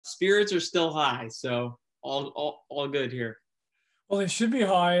spirits are still high. So all good here. Well, they should be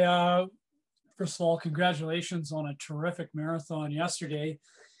high. First of all, congratulations on a terrific marathon yesterday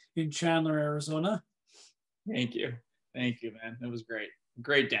in Chandler, Arizona. Thank you. Thank you, man. It was great.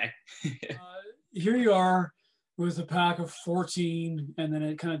 Great day. Here you are with a pack of 14, and then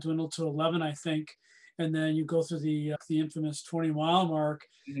it kind of dwindled to 11, I think. And then you go through the infamous 20-mile mark,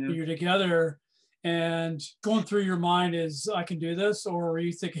 and you're together. And going through your mind is, I can do this, or are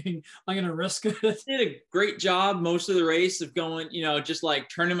you thinking, I'm going to risk it? Did a great job most of the race of going, just like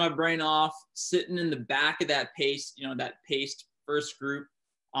turning my brain off, sitting in the back of that pace, that paced first group,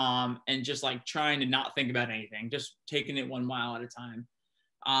 and just like trying to not think about anything, just taking it 1 mile at a time.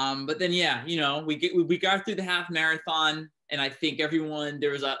 But then, we got through the half marathon, and I think everyone,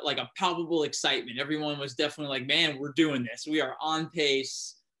 there was a palpable excitement. Everyone was definitely like, man, we're doing this. We are on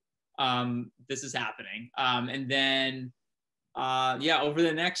pace. This is happening. And then, over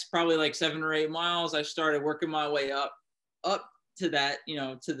the next probably like 7 or 8 miles, I started working my way up to that,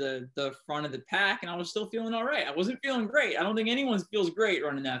 to the front of the pack, and I was still feeling all right. I wasn't feeling great. I don't think anyone feels great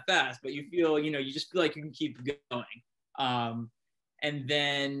running that fast, but you feel, you just feel like you can keep going. And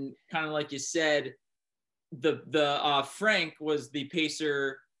then kind of like you said, the Frank was the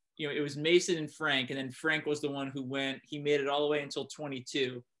pacer. It was Mason and Frank, and then Frank was the one who he made it all the way until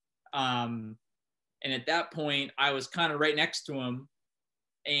 22. And at that point I was kind of right next to him,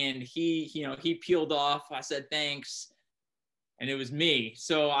 and he peeled off. I said, thanks. And it was me.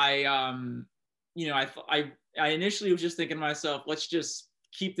 So I initially was just thinking to myself, let's just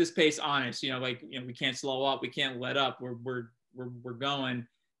keep this pace honest. We can't slow up. We can't let up. We're going.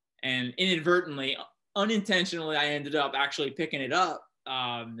 And inadvertently, unintentionally, I ended up actually picking it up.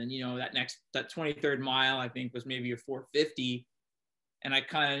 And that 23rd mile, I think, was maybe a 4:50. And I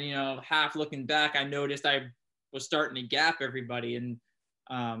kind of, half looking back, I noticed I was starting to gap everybody. And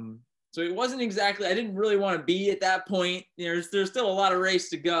so it wasn't exactly, I didn't really want to be at that point. There's still a lot of race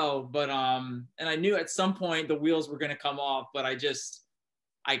to go, but, and I knew at some point the wheels were going to come off, but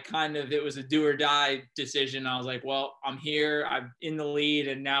it was a do or die decision. I was like, well, I'm here, I'm in the lead,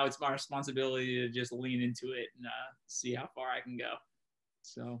 and now it's my responsibility to just lean into it and see how far I can go.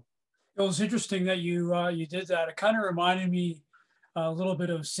 So it was interesting that you did that. It kind of reminded me a little bit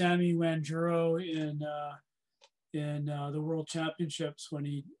of Sammy Wanjuro in the World Championships when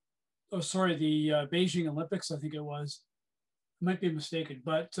the Beijing Olympics, I think it was. I might be mistaken,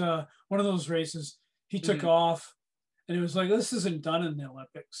 but one of those races, he took off, and it was like, this isn't done in the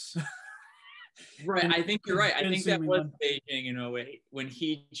Olympics. Right, I think you're right. I think that was Beijing in 2008 when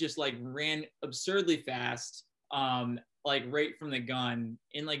he just like ran absurdly fast, like right from the gun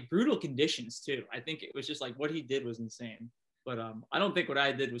in like brutal conditions too. I think it was just like what he did was insane. But I don't think what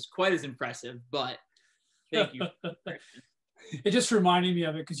I did was quite as impressive, but thank you. It just reminded me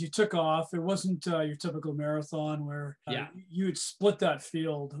of it because you took off. It wasn't your typical marathon where you had split that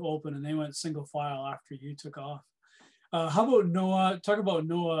field open and they went single file after you took off. How about Noah? Talk about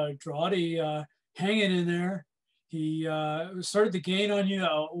Noah Droddy hanging in there. He started to gain on you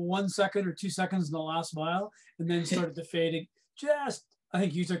 1 second or 2 seconds in the last mile, and then started to fade. I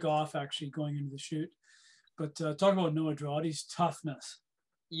think you took off actually going into the chute. But talk about Noah Droddy's toughness.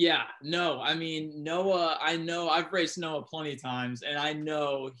 Yeah, no, I mean, Noah, I know I've raced Noah plenty of times, and I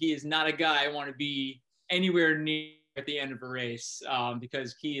know he is not a guy I want to be anywhere near at the end of a race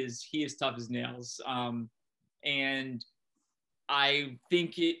because he is tough as nails. And I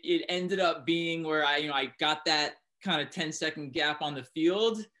think it ended up being where I got that kind of 10-second gap on the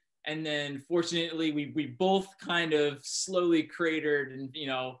field. And then fortunately, we both kind of slowly cratered and,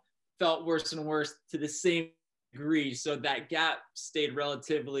 felt worse and worse to the same degree. So that gap stayed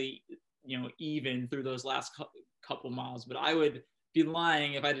relatively, even through those last couple miles. But I would be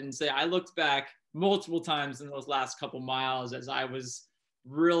lying if I didn't say I looked back multiple times in those last couple miles as I was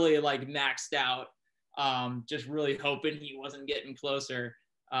really like maxed out, just really hoping he wasn't getting closer.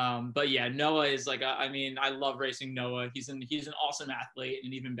 But yeah, Noah is like, I love racing Noah. He's an awesome athlete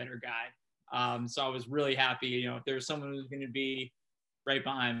and an even better guy. So I was really happy, if there was someone who was going to be right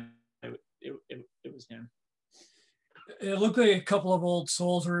behind, it was him. It looked like a couple of old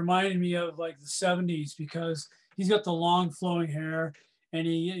souls. It reminded me of like the 70s because he's got the long flowing hair and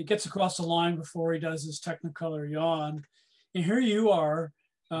he gets across the line before he does his Technicolor yawn. And here you are,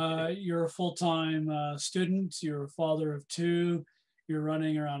 you're a full-time student, you're a father of 2, you're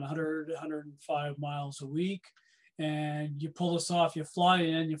running around 100, 105 miles a week, and you pull this off, you fly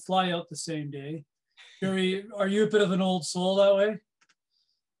in, you fly out the same day. Are you a bit of an old soul that way?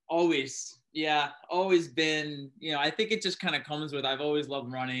 Always. Yeah, always been, I think it just kind of comes with, I've always loved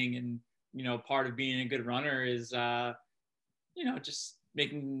running, and, part of being a good runner is, just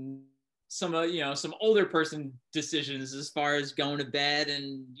making some some older person decisions as far as going to bed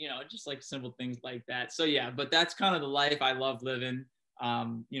and just like simple things like that. So yeah, but that's kind of the life I love living.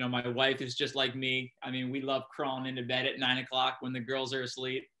 My wife is just like me. I mean, we love crawling into bed at 9 o'clock when the girls are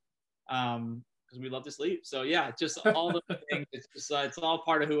asleep, because we love to sleep. So yeah, just all the things. It's just, it's all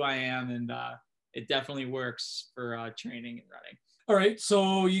part of who I am, and it definitely works for training and running. All right,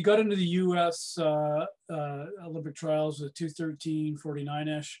 so you got into the U.S. Olympic trials with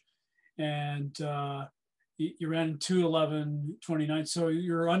 2:13:49-ish, and you ran 2:11:29. So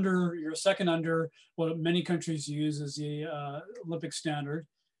you're a second under what many countries use as the Olympic standard.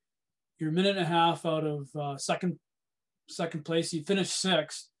 You're a minute and a half out of second place. You finished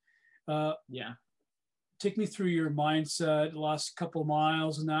sixth. Yeah. Take me through your mindset the last couple of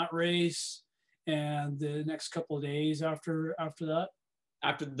miles in that race and the next couple of days after that.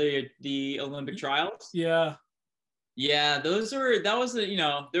 After the Olympic trials. Yeah. Yeah, there was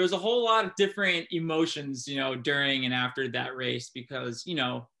a whole lot of different emotions, during and after that race, because,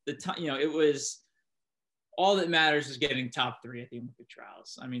 it was, all that matters is getting top 3 at the Olympic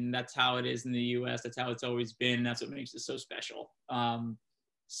trials. I mean, that's how it is in the US. That's how it's always been. That's what makes it so special.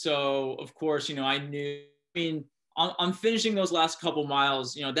 So of course, I knew, I'm finishing those last couple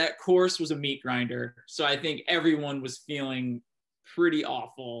miles, that course was a meat grinder. So I think everyone was feeling pretty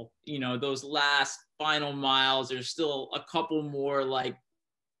awful. Those last final miles, there's still a couple more like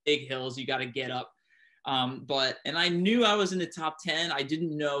big hills you got to get up. And I knew I was in the top 10. I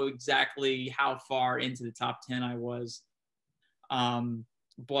didn't know exactly how far into the top 10 I was.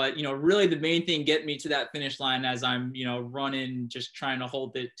 But really the main thing getting me to that finish line as I'm, running, just trying to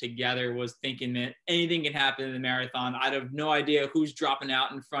hold it together, was thinking that anything can happen in the marathon. I'd have no idea who's dropping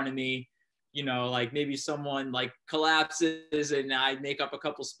out in front of me. Like maybe someone like collapses and I make up a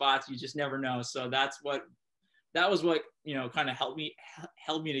couple spots. You just never know. So that was what, kind of held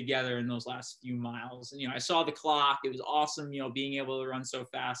me together in those last few miles. And, I saw the clock. It was awesome, being able to run so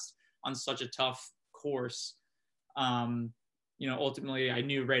fast on such a tough course. Ultimately I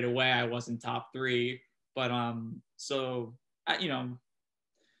knew right away I wasn't top 3, but,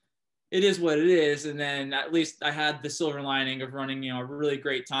 it is what it is. And then at least I had the silver lining of running, a really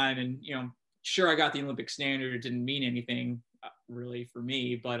great time. And, sure, I got the Olympic standard. It didn't mean anything really for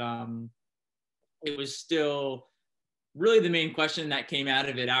me, but it was still really the main question that came out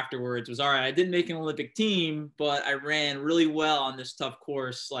of it afterwards was, all right, I didn't make an Olympic team, but I ran really well on this tough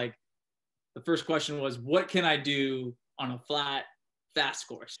course. Like, the first question was, what can I do on a flat, fast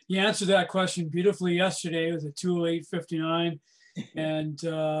course? You answered that question beautifully yesterday with a 2:08:59. And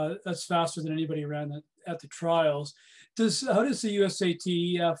that's faster than anybody ran at the trials. How does the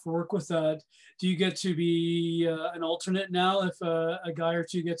USATF work with that? Do you get to be an alternate now if a guy or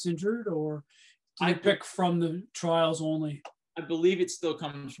two gets injured, or do you pick from the trials only? I believe it still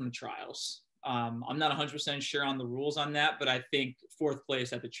comes from trials. I'm not 100% sure on the rules on that, but I think 4th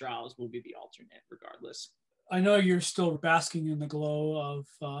place at the trials will be the alternate regardless. I know you're still basking in the glow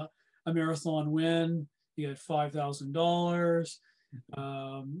of a marathon win. You got $5,000.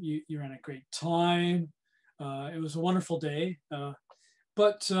 You ran a great time. It was a wonderful day.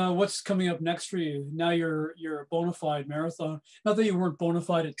 But what's coming up next for you? Now you're a bona fide marathon. Not that you weren't bona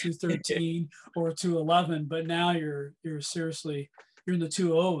fide at 2:13 or 2:11, but now you're seriously, you're in the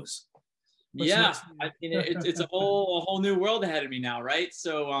 2:0s. Yeah, I mean, it's a whole new world ahead of me now, right?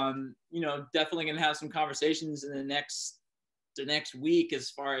 So definitely gonna have some conversations in the next week as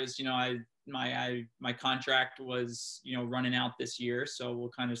far as my contract was running out this year, so we'll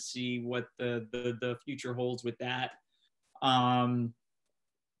kind of see what the future holds with that.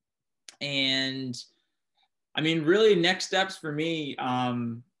 And I mean, really next steps for me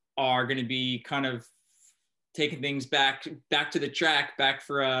are going to be kind of taking things back to the track, back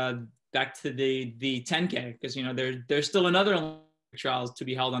to the 10K, because there's still another Olympic trials to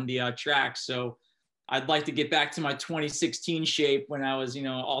be held on the track. So I'd like to get back to my 2016 shape when I was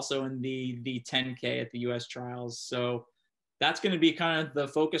also in the 10K at the US trials. So that's going to be kind of the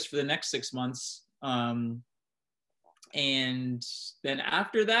focus for the next 6 months. And then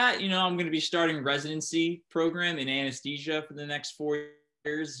after that, I'm going to be starting residency program in anesthesia for the next 4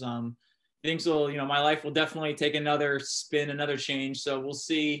 years. Things will, my life will definitely take another spin, another change. So we'll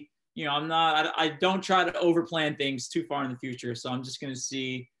see. I don't try to overplan things too far in the future. So I'm just going to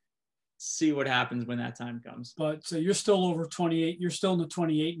see what happens when that time comes. But you're still over 28. You're still in the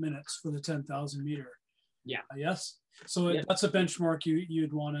 28 minutes for the 10,000 meter. Yeah. Yes. So that's a benchmark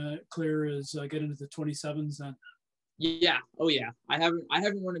you'd want to clear, is get into the 27s then. Yeah. Oh yeah. I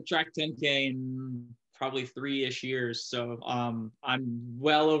haven't run a track 10K in probably 3-ish years. So I'm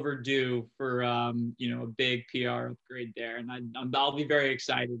well overdue for a big PR upgrade there, and I'll be very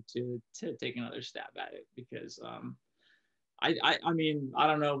excited to take another stab at it, because I mean, I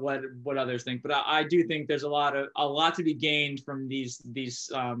don't know what others think, but I do think there's a lot to be gained from these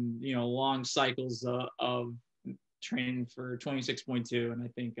long cycles of training for 26.2, and I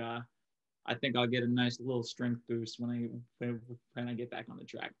think I'll get a nice little strength boost when I get back on the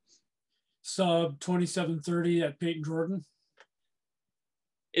track. Sub 27:30 at Peyton Jordan.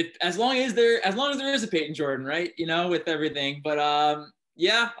 As long as there is a Peyton Jordan, right? With everything. But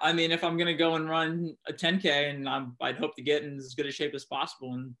yeah, I mean, if I'm gonna go and run a 10K, and I'd hope to get in as good a shape as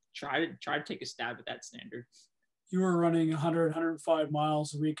possible and try to take a stab at that standard. You were running 105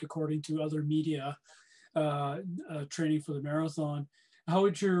 miles a week according to other media, training for the marathon. How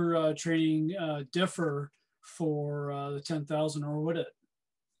would your training differ for the 10,000, or would it?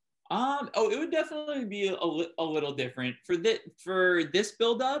 It would definitely be a little different for this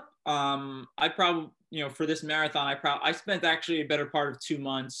build up. I probably, for this marathon, I spent actually a better part of 2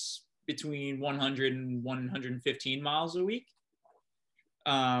 months between 100 and 115 miles a week,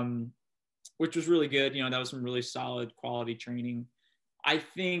 which was really good. That was some really solid quality training. I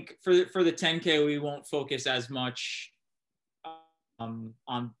think for the 10K, we won't focus as much on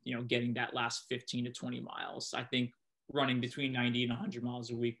getting that last 15 to 20 miles. I think running between 90 and 100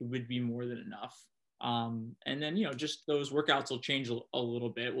 miles a week would be more than enough. And then, just those workouts will change a little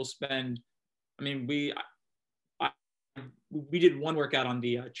bit. We'll spend, I mean, we did one workout on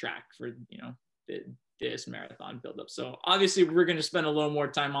the track for, this marathon buildup. So obviously we're going to spend a little more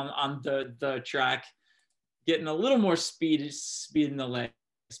time on the track, getting a little more speed in the legs.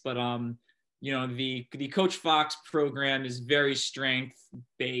 But, the Coach Fox program is very strength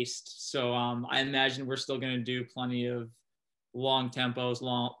based. So I imagine we're still going to do plenty of long tempos,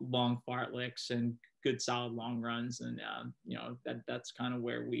 long fartleks, and good solid long runs. And, that's kind of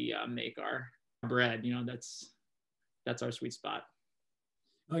where we make our bread. That's our sweet spot.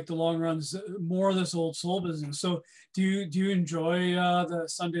 Like the long runs, more of this old soul business. So do you enjoy the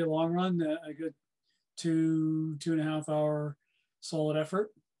Sunday long run, a good 2.5 hour solid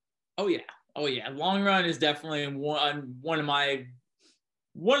effort? Oh yeah. Long run is definitely one of my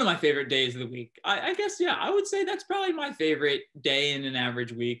favorite days of the week. I guess, yeah, I would say that's probably my favorite day in an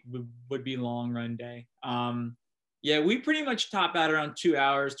average week would be long run day. Yeah, we pretty much top out around 2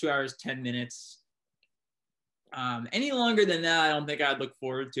 hours, 10 minutes. Any longer than that, I don't think I'd look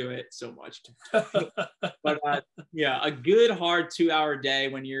forward to it so much. But yeah, a good hard 2 hour day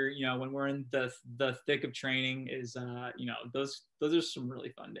when when we're in the thick of training is, those are some really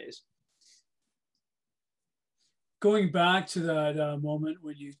fun days. Going back to that moment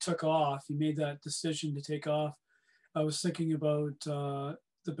when you took off, you made that decision to take off. I was thinking about the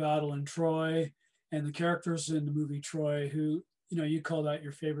battle in Troy and the characters in the movie Troy, who, you call that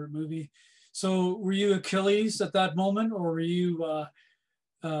your favorite movie. So were you Achilles at that moment, or were you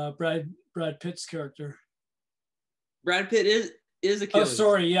Brad Pitt's character? Brad Pitt is Achilles. Oh,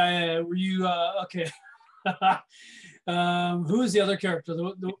 sorry. Yeah. Were you okay? Who was the other character?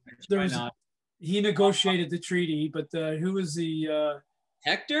 He negotiated the treaty, but who was the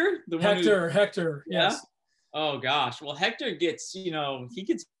Hector? Hector. Yeah? Yes. Oh gosh. Well, Hector gets, he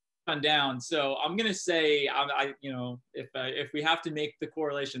gets run down. So I'm gonna say, if we have to make the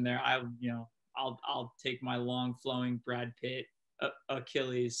correlation there, I'll take my long flowing Brad Pitt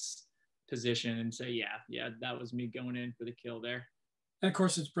Achilles position and say, yeah, that was me going in for the kill there. And of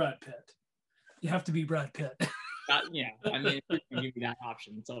course, it's Brad Pitt. You have to be Brad Pitt. Yeah, I mean, if you give me that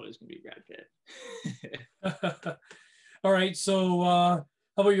option, it's always going to be Brad Pitt. All right, so how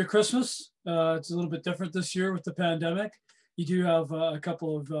about your Christmas? It's a little bit different this year with the pandemic. You do have a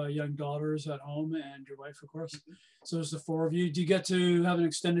couple of young daughters at home and your wife, of course. Mm-hmm. So there's the four of you. Do you get to have an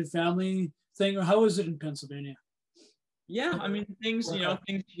extended family thing, or how is it in Pennsylvania? Yeah, I mean, things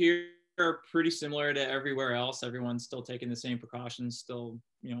here are pretty similar to everywhere else. Everyone's still taking the same precautions, still,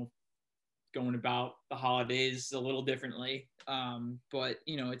 going about the holidays a little differently. But,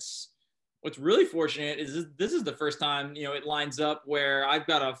 it's what's really fortunate is this is the first time, it lines up where I've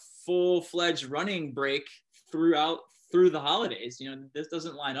got a full-fledged running break through the holidays. This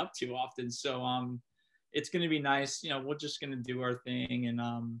doesn't line up too often. So it's going to be nice. We're just going to do our thing and,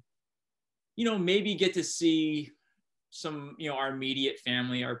 maybe get to see some, our immediate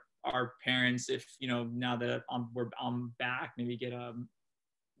family, our parents, if, now that I'm back, maybe get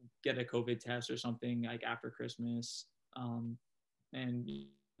a COVID test or something like after Christmas, and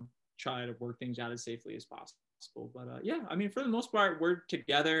try to work things out as safely as possible. But yeah, I mean, for the most part, we're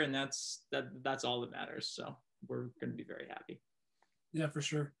together, and that's all that matters. So we're going to be very happy. Yeah, for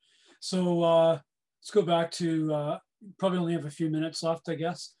sure. So let's go back to, probably only have a few minutes left, I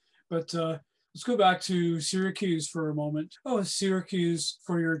guess, but let's go back to Syracuse for a moment. Oh, Syracuse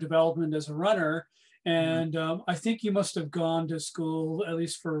for your development as a runner. And I think you must have gone to school at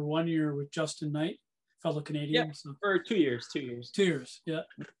least for 1 year with Justyn Knight, fellow Canadian. Yeah, so. for 2 years, 2 years. 2 years, yeah.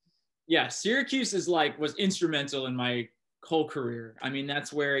 Yeah, Syracuse was instrumental in my whole career. I mean,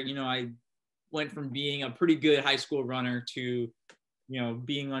 that's where, I went from being a pretty good high school runner to,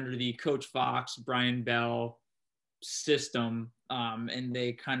 being under the Coach Fox, Brian Bell system. And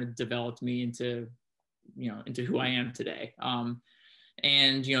they kind of developed me into who I am today.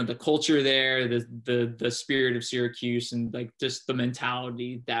 And, the culture there, the spirit of Syracuse, and like just the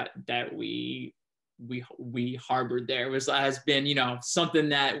mentality that we harbored there has been, something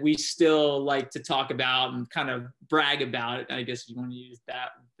that we still like to talk about and kind of brag about it. I guess if you want to use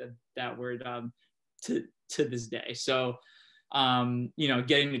that word, to this day. So,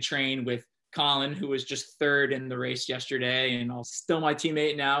 getting to train with Colin, who was just third in the race yesterday, and still my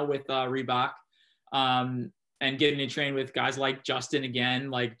teammate now with Reebok, and getting to train with guys like Justyn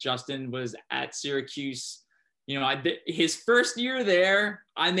again. Like Justyn was at Syracuse, his first year there,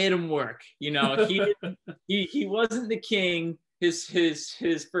 I made him work. He wasn't the king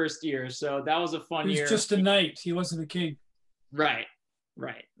his first year, so that was a fun year. He was just a knight. He wasn't a king. Right.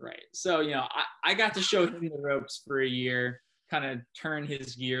 So I got to show him the ropes for a year, kind of turn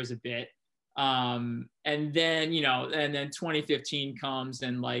his gears a bit, and then 2015 comes,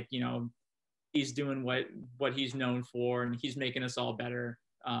 and he's doing what he's known for, and he's making us all better.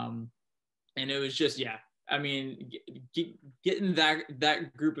 And it was just, I mean, getting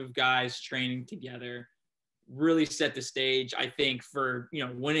that group of guys training together really set the stage, I think, for,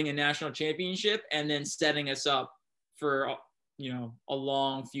 winning a national championship, and then setting us up for, a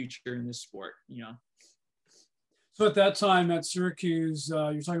long future in this sport, So at that time at Syracuse,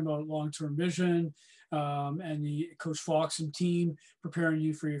 you're talking about long-term vision, and the Coach Fox and team preparing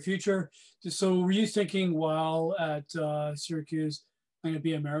you for your future. So were you thinking while at Syracuse, I'm going to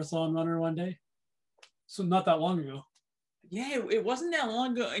be a marathon runner one day? So not that long ago. Yeah, it wasn't that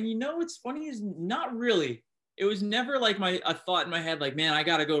long ago. And what's funny is not really. It was never like a thought in my head, like, man, I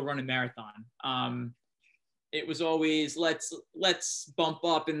got to go run a marathon. It was always let's bump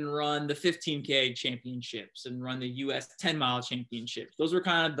up and run the 15K championships and run the US 10-mile championships. Those were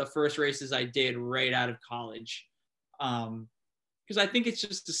kind of the first races I did right out of college. Because I think it's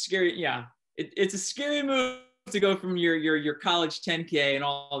just a scary, it's a scary move to go from your college 10K and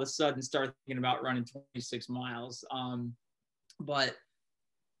all of a sudden start thinking about running 26 miles. But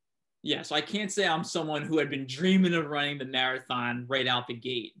yeah, so I can't say I'm someone who had been dreaming of running the marathon right out the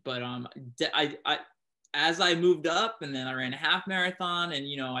gate. But as I moved up, and then I ran a half marathon, and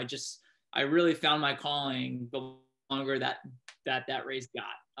I really found my calling the longer that race got.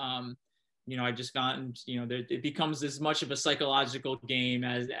 I just found it becomes as much of a psychological game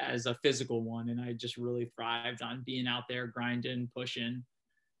as a physical one, and I just really thrived on being out there grinding, pushing,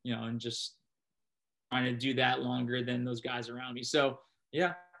 and just trying to do that longer than those guys around me. So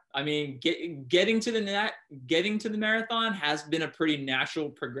yeah, I mean, getting to the marathon has been a pretty natural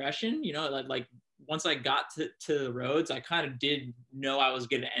progression. Like once I got to the roads, I kind of did know I was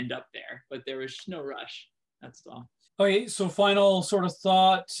going to end up there, but there was no rush. That's all. Okay, so final sort of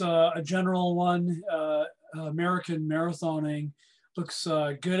thoughts, a general one. American marathoning looks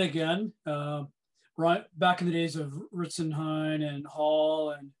good again. Right back in the days of Ritzenhein and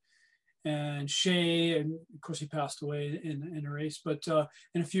Hall and Shea, and of course he passed away in a race, but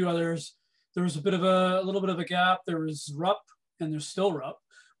and a few others. There was a little bit of a gap. There was Rupp, and there's still Rupp.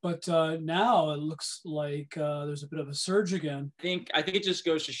 But now it looks like there's a bit of a surge again. I think it just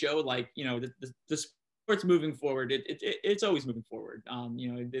goes to show, the sport's moving forward. It's always moving forward.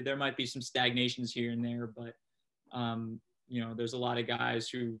 There might be some stagnations here and there, but there's a lot of guys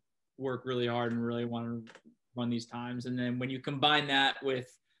who work really hard and really want to run these times. And then when you combine that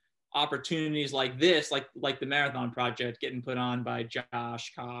with opportunities like this, like the Marathon Project getting put on by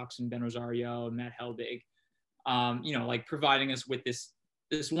Josh Cox and Ben Rosario and Matt Helbig, providing us with this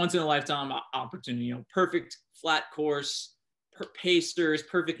once in a lifetime opportunity, perfect flat course, pacers,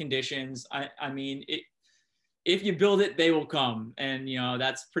 perfect conditions. I mean, if you build it, they will come. And,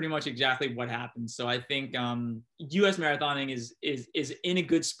 that's pretty much exactly what happens. So I think US marathoning is in a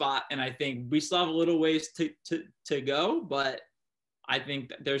good spot. And I think we still have a little ways to go, but I think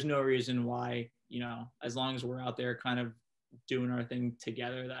that there's no reason why, as long as we're out there kind of doing our thing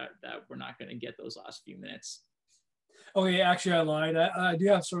together, that we're not going to get those last few minutes. Okay, actually, I lied. I do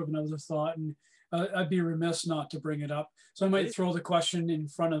have sort of another thought, and I'd be remiss not to bring it up. So I might throw the question in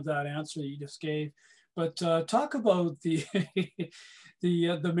front of that answer that you just gave. But talk about the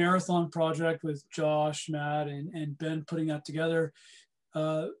the marathon project with Josh, Matt, and Ben putting that together.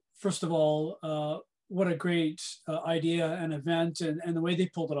 First of all, what a great idea and event, and the way they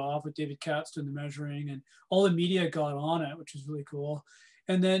pulled it off with David Katz doing the measuring, and all the media got on it, which is really cool.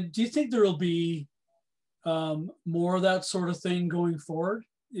 And then, do you think there will be more of that sort of thing going forward?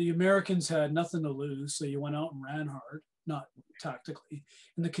 The Americans had nothing to lose, so you went out and ran hard, not tactically,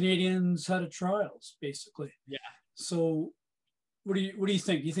 and the Canadians had a trials basically. Yeah. So, what do you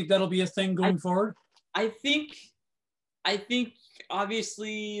think? Do you think that'll be a thing going forward? I think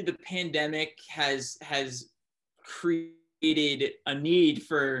obviously the pandemic has created a need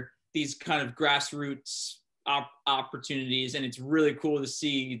for these kind of grassroots opportunities, and it's really cool to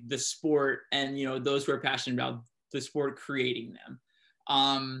see the sport and those who are passionate about the sport creating them.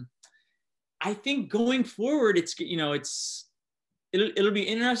 I think going forward, it'll be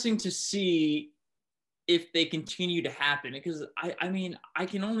interesting to see if they continue to happen, because I mean I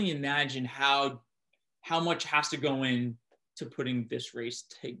can only imagine how much has to go in to putting this race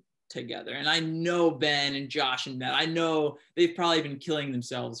together. And I know Ben and Josh and Matt, I know they've probably been killing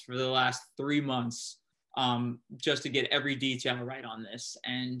themselves for the last 3 months just to get every detail right on this.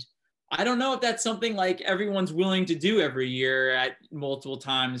 And I don't know if that's something like everyone's willing to do every year at multiple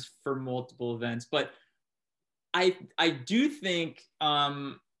times for multiple events, but I do think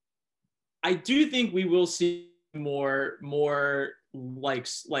we will see more like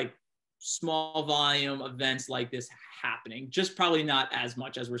small volume events like this happening, just probably not as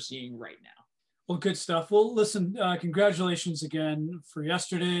much as we're seeing right now. Well, good stuff. Well, listen, congratulations again for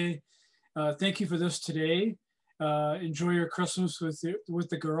yesterday. Thank you for this today. Enjoy your Christmas with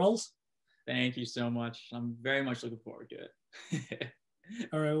the girls. Thank you so much. I'm very much looking forward to it.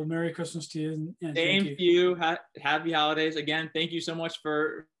 All right. Well, Merry Christmas to you. And thank you. Happy holidays. Again, thank you so much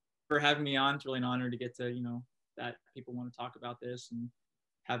for having me on. It's really an honor to get to, that people want to talk about this and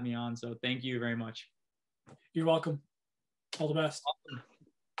have me on. So thank you very much. You're welcome. All the best. Awesome.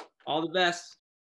 All the best.